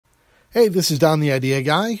Hey, this is Don the Idea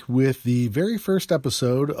Guy with the very first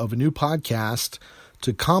episode of a new podcast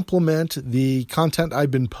to complement the content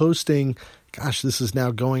I've been posting. Gosh, this is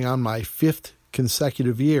now going on my 5th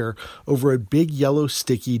consecutive year over at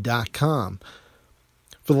bigyellowsticky.com.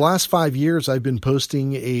 For the last 5 years, I've been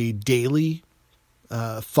posting a daily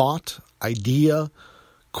thought, idea,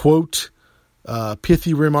 quote,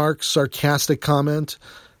 pithy remarks, sarcastic comment,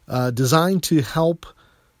 designed to help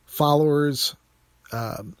followers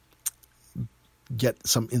get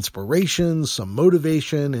some inspiration, some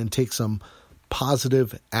motivation, and take some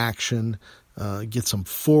positive action, get some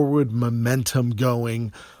forward momentum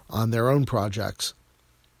going on their own projects.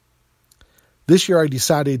 This year I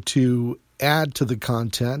decided to add to the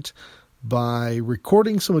content by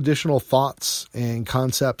recording some additional thoughts and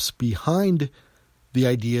concepts behind the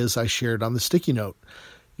ideas I shared on the sticky note.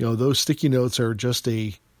 You know, those sticky notes are just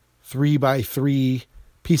a 3x3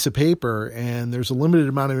 piece of paper, and there's a limited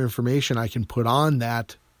amount of information I can put on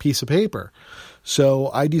that piece of paper.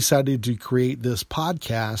 So I decided to create this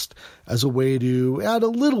podcast as a way to add a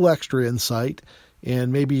little extra insight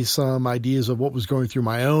and maybe some ideas of what was going through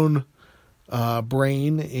my own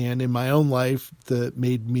brain and in my own life that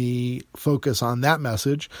made me focus on that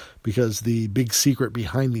message, because the big secret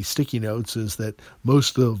behind these sticky notes is that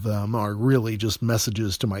most of them are really just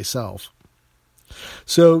messages to myself.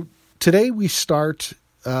 So today we start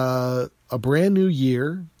a brand new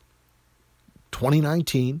year,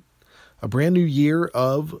 2019, a brand new year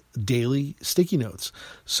of daily sticky notes.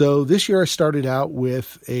 So this year I started out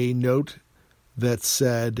with a note that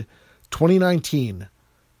said 2019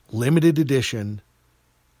 limited edition.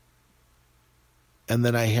 And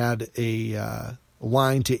then I had a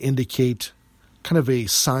line to indicate kind of a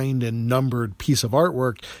signed and numbered piece of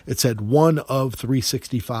artwork. It said 1 of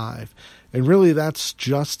 365. And really that's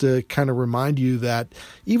just to kind of remind you that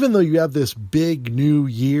even though you have this big new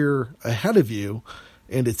year ahead of you,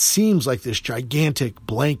 and it seems like this gigantic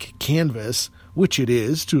blank canvas, which it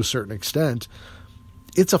is to a certain extent,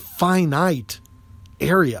 it's a finite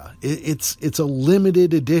area. It's a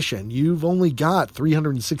limited edition. You've only got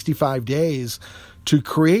 365 days to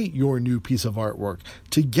create your new piece of artwork,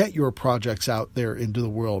 to get your projects out there into the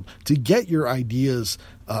world, to get your ideas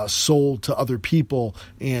sold to other people,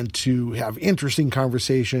 and to have interesting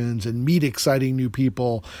conversations and meet exciting new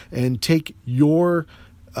people and take your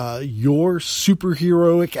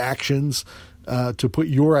superheroic actions to put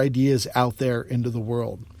your ideas out there into the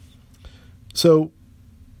world. So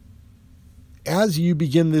as you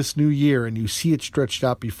begin this new year and you see it stretched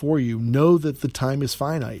out before you, know that the time is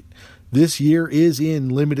finite. This year is in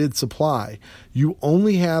limited supply. You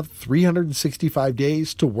only have 365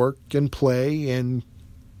 days to work and play and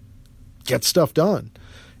get stuff done.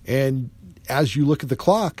 And as you look at the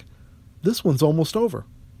clock, this one's almost over.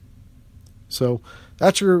 So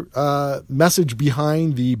that's your message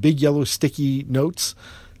behind the Big Yellow Sticky Notes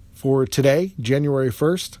for today, January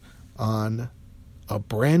 1st, on a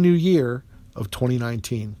brand new year of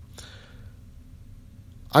 2019.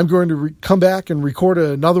 I'm going to come back and record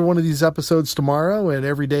another one of these episodes tomorrow, and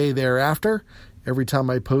every day thereafter. Every time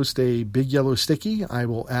I post a Big Yellow Sticky, I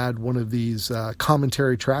will add one of these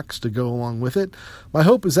commentary tracks to go along with it. My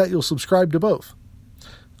hope is that you'll subscribe to both.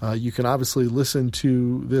 You can obviously listen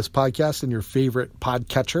to this podcast in your favorite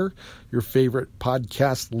podcatcher, your favorite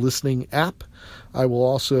podcast listening app. I will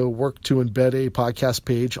also work to embed a podcast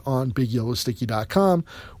page on bigyellowsticky.com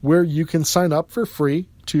where you can sign up for free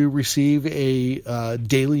to receive a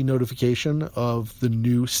daily notification of the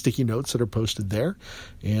new sticky notes that are posted there.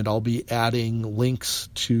 And I'll be adding links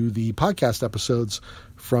to the podcast episodes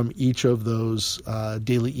from each of those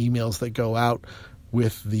daily emails that go out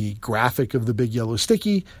with the graphic of the Big Yellow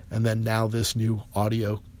Sticky, and then now this new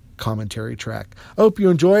audio commentary track. I hope you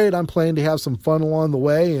enjoy it. I'm planning to have some fun along the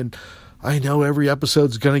way, and I know every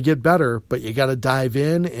episode's going to get better, but you got to dive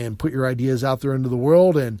in and put your ideas out there into the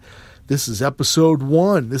world, and this is episode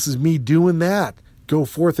 1. This is me doing that. Go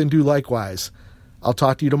forth and do likewise. I'll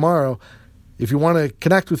talk to you tomorrow. If you want to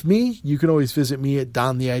connect with me, you can always visit me at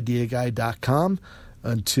dontheideaguy.com.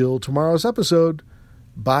 Until tomorrow's episode,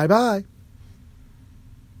 bye-bye.